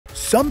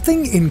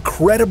Something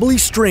incredibly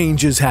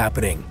strange is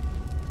happening.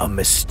 A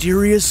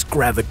mysterious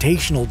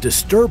gravitational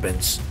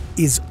disturbance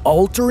is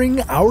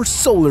altering our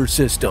solar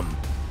system.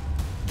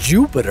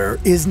 Jupiter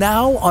is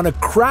now on a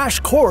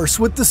crash course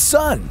with the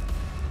Sun.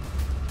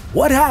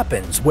 What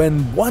happens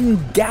when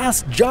one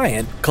gas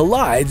giant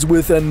collides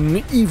with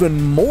an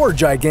even more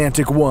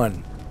gigantic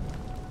one?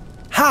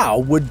 How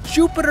would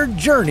Jupiter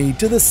journey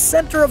to the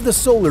center of the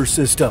solar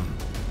system?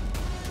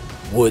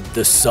 Would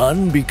the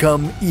Sun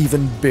become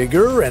even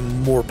bigger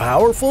and more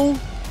powerful?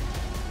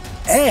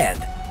 And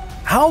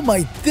how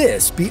might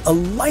this be a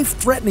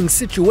life-threatening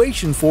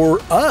situation for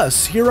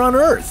us here on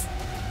Earth?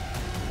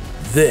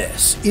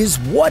 This is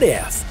What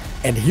If,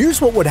 and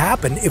here's what would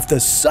happen if the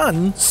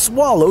Sun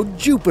swallowed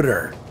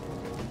Jupiter.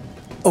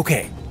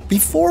 Okay,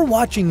 before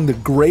watching the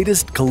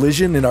greatest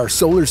collision in our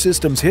solar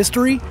system's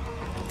history,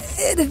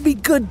 it'd be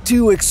good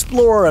to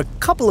explore a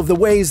couple of the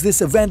ways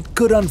this event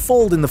could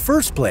unfold in the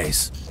first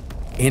place.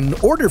 In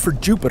order for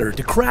Jupiter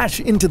to crash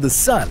into the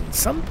Sun,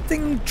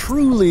 something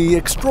truly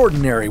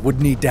extraordinary would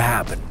need to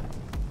happen.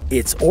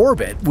 Its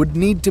orbit would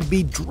need to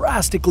be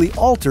drastically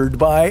altered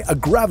by a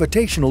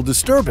gravitational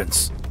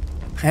disturbance.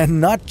 And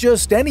not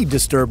just any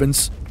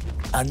disturbance,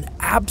 an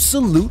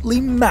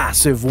absolutely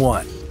massive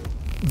one.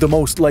 The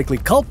most likely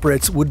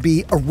culprits would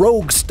be a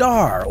rogue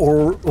star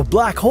or a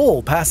black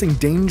hole passing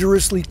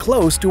dangerously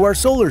close to our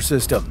solar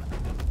system.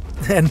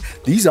 And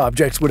these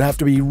objects would have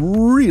to be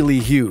really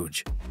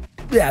huge.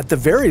 At the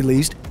very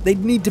least,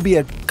 they'd need to be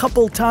a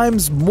couple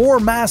times more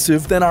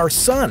massive than our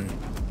Sun.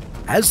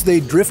 As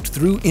they drift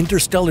through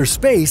interstellar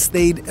space,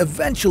 they'd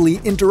eventually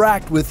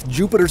interact with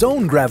Jupiter's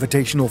own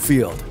gravitational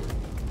field.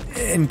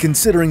 And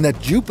considering that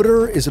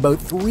Jupiter is about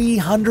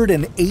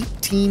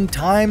 318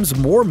 times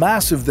more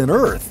massive than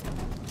Earth,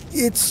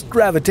 its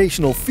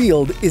gravitational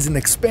field is an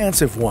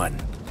expansive one.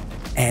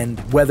 And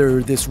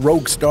whether this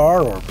rogue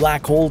star or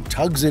black hole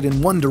tugs it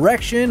in one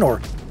direction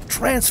or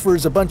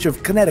transfers a bunch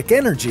of kinetic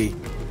energy,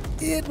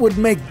 it would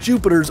make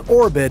Jupiter's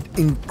orbit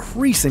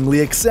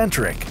increasingly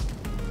eccentric.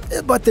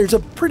 But there's a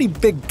pretty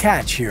big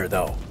catch here,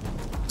 though.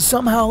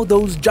 Somehow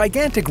those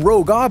gigantic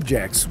rogue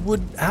objects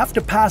would have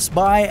to pass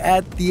by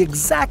at the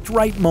exact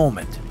right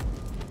moment.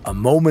 A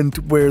moment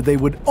where they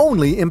would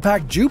only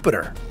impact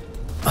Jupiter.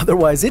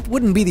 Otherwise, it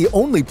wouldn't be the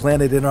only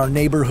planet in our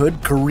neighborhood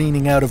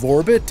careening out of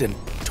orbit and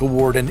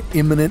toward an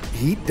imminent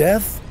heat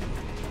death.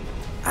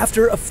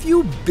 After a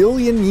few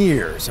billion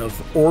years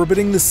of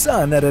orbiting the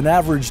Sun at an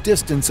average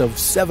distance of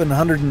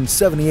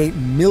 778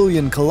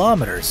 million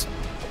kilometers,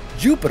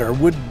 Jupiter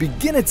would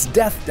begin its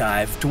death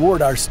dive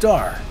toward our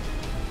star.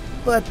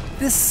 But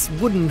this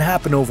wouldn't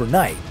happen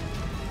overnight.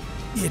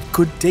 It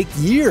could take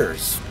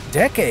years,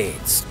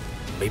 decades,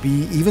 maybe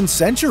even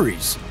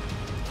centuries.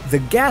 The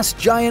gas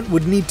giant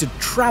would need to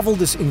travel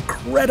this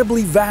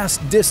incredibly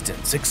vast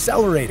distance,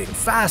 accelerating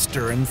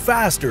faster and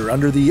faster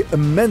under the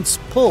immense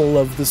pull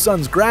of the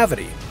Sun's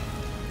gravity.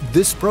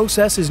 This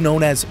process is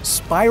known as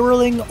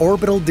spiraling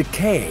orbital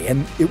decay,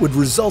 and it would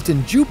result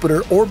in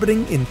Jupiter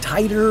orbiting in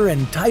tighter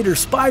and tighter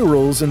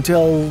spirals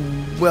until,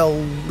 well,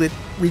 it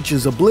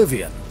reaches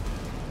oblivion.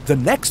 The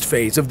next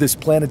phase of this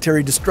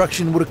planetary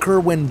destruction would occur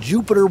when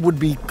Jupiter would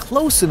be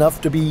close enough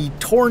to be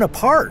torn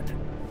apart.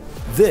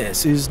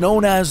 This is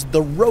known as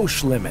the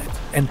Roche limit,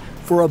 and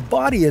for a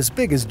body as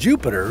big as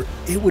Jupiter,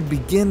 it would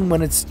begin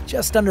when it's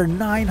just under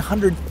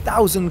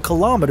 900,000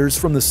 kilometers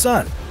from the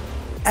Sun.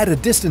 At a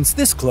distance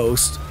this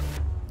close,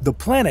 the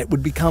planet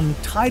would become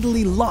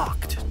tidally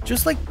locked,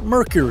 just like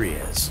Mercury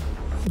is.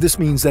 This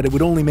means that it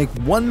would only make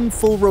one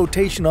full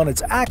rotation on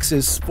its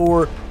axis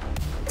for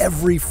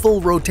every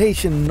full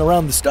rotation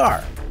around the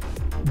star.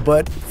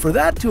 But for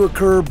that to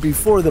occur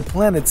before the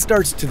planet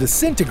starts to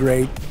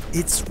disintegrate,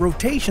 its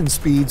rotation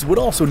speeds would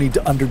also need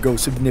to undergo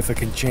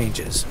significant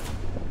changes.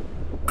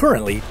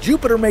 Currently,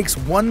 Jupiter makes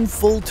one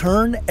full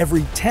turn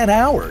every 10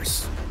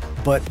 hours.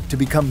 But to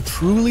become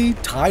truly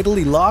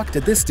tidally locked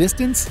at this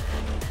distance,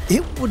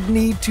 it would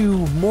need to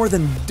more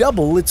than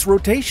double its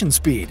rotation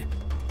speed.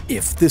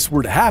 If this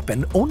were to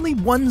happen, only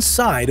one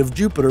side of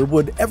Jupiter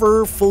would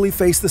ever fully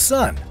face the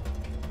Sun.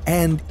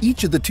 And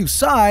each of the two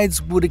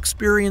sides would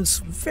experience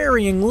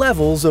varying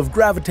levels of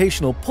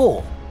gravitational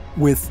pull,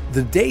 with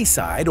the day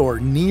side or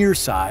near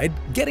side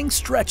getting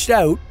stretched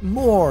out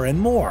more and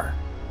more.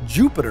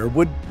 Jupiter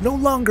would no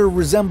longer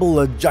resemble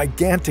a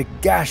gigantic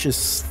gaseous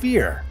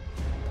sphere.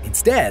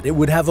 Instead, it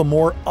would have a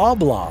more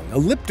oblong,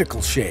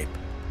 elliptical shape.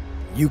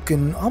 You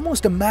can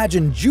almost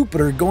imagine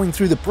Jupiter going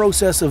through the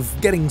process of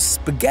getting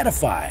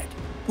spaghettified,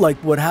 like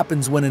what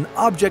happens when an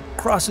object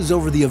crosses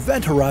over the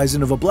event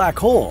horizon of a black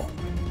hole.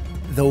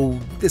 Though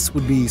this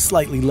would be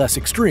slightly less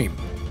extreme.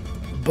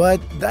 But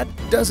that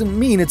doesn't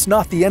mean it's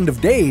not the end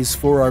of days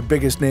for our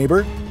biggest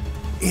neighbor.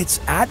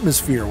 Its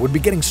atmosphere would be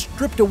getting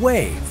stripped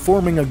away,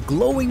 forming a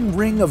glowing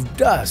ring of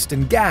dust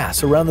and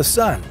gas around the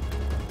Sun.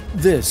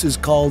 This is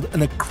called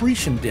an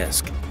accretion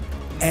disk.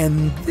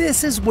 And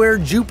this is where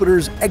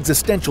Jupiter's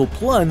existential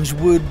plunge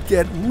would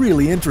get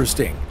really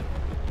interesting.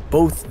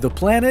 Both the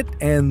planet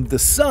and the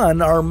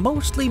Sun are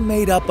mostly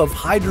made up of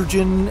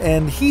hydrogen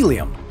and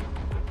helium.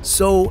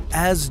 So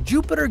as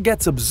Jupiter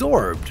gets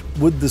absorbed,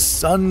 would the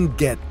Sun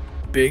get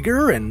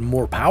bigger and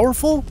more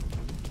powerful?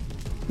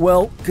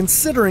 Well,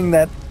 considering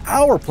that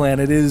our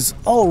planet is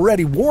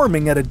already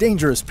warming at a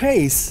dangerous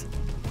pace,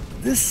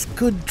 this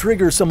could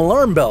trigger some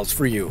alarm bells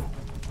for you.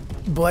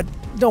 But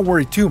don't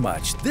worry too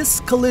much, this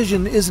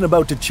collision isn't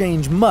about to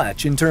change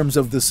much in terms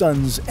of the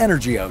Sun's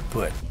energy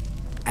output.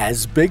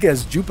 As big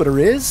as Jupiter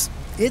is,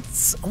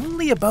 it's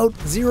only about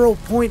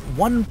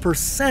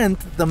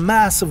 0.1% the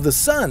mass of the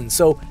Sun,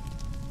 so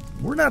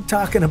we're not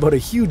talking about a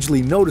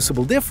hugely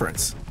noticeable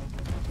difference.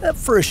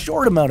 For a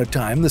short amount of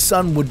time, the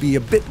Sun would be a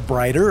bit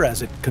brighter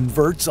as it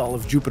converts all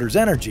of Jupiter's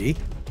energy.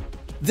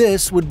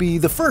 This would be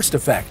the first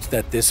effect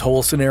that this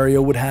whole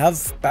scenario would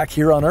have back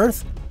here on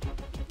Earth.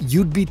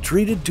 You'd be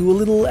treated to a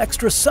little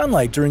extra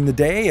sunlight during the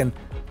day, and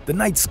the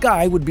night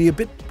sky would be a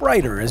bit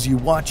brighter as you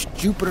watch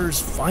Jupiter's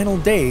final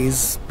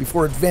days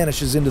before it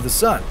vanishes into the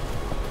Sun.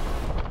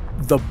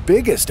 The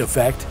biggest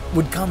effect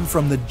would come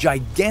from the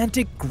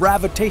gigantic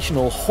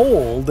gravitational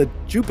hole that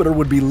Jupiter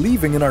would be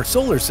leaving in our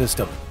solar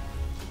system.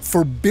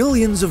 For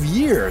billions of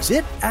years,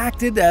 it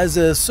acted as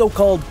a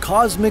so-called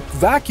cosmic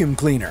vacuum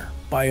cleaner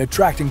by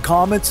attracting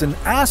comets and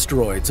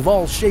asteroids of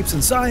all shapes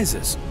and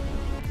sizes.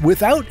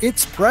 Without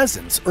its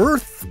presence,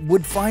 Earth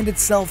would find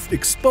itself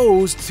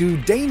exposed to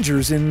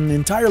dangers in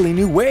entirely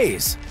new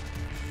ways.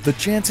 The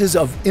chances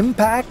of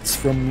impacts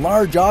from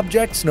large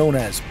objects known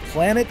as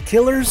planet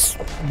killers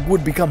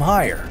would become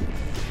higher.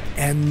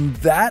 And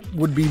that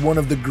would be one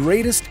of the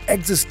greatest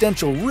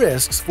existential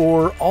risks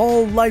for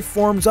all life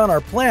forms on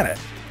our planet.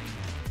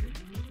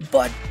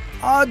 But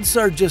odds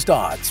are just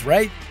odds,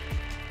 right?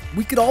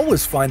 We could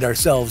always find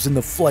ourselves in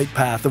the flight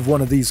path of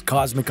one of these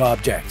cosmic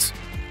objects.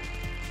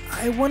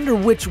 I wonder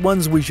which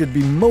ones we should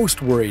be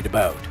most worried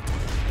about.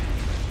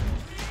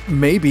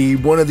 Maybe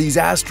one of these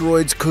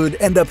asteroids could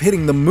end up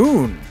hitting the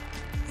Moon.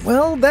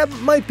 Well, that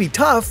might be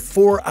tough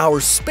for our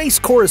space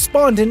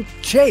correspondent,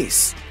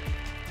 Chase.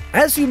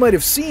 As you might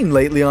have seen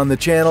lately on the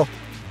channel,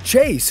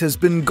 Chase has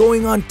been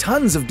going on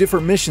tons of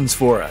different missions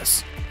for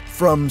us.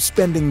 From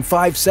spending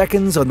 5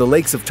 seconds on the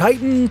lakes of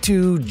Titan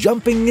to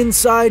jumping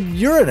inside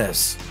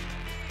Uranus.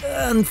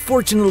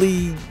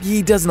 Unfortunately,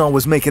 he doesn't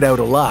always make it out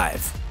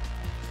alive.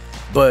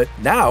 But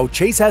now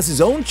Chase has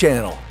his own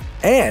channel,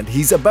 and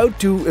he's about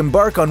to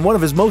embark on one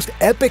of his most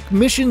epic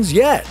missions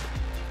yet.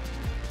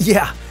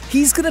 Yeah,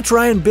 he's gonna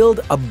try and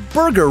build a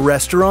burger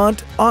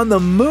restaurant on the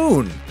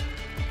Moon.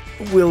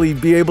 Will he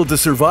be able to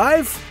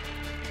survive?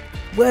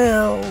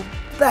 Well,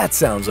 that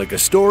sounds like a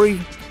story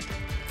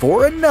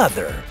for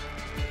another.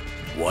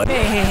 What?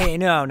 Hey,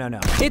 no.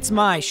 It's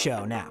my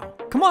show now.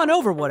 Come on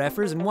over,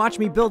 whateffers, and watch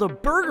me build a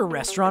burger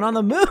restaurant on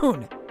the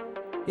Moon.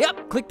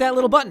 Yep, click that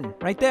little button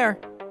right there.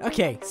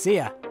 Okay, see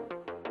ya.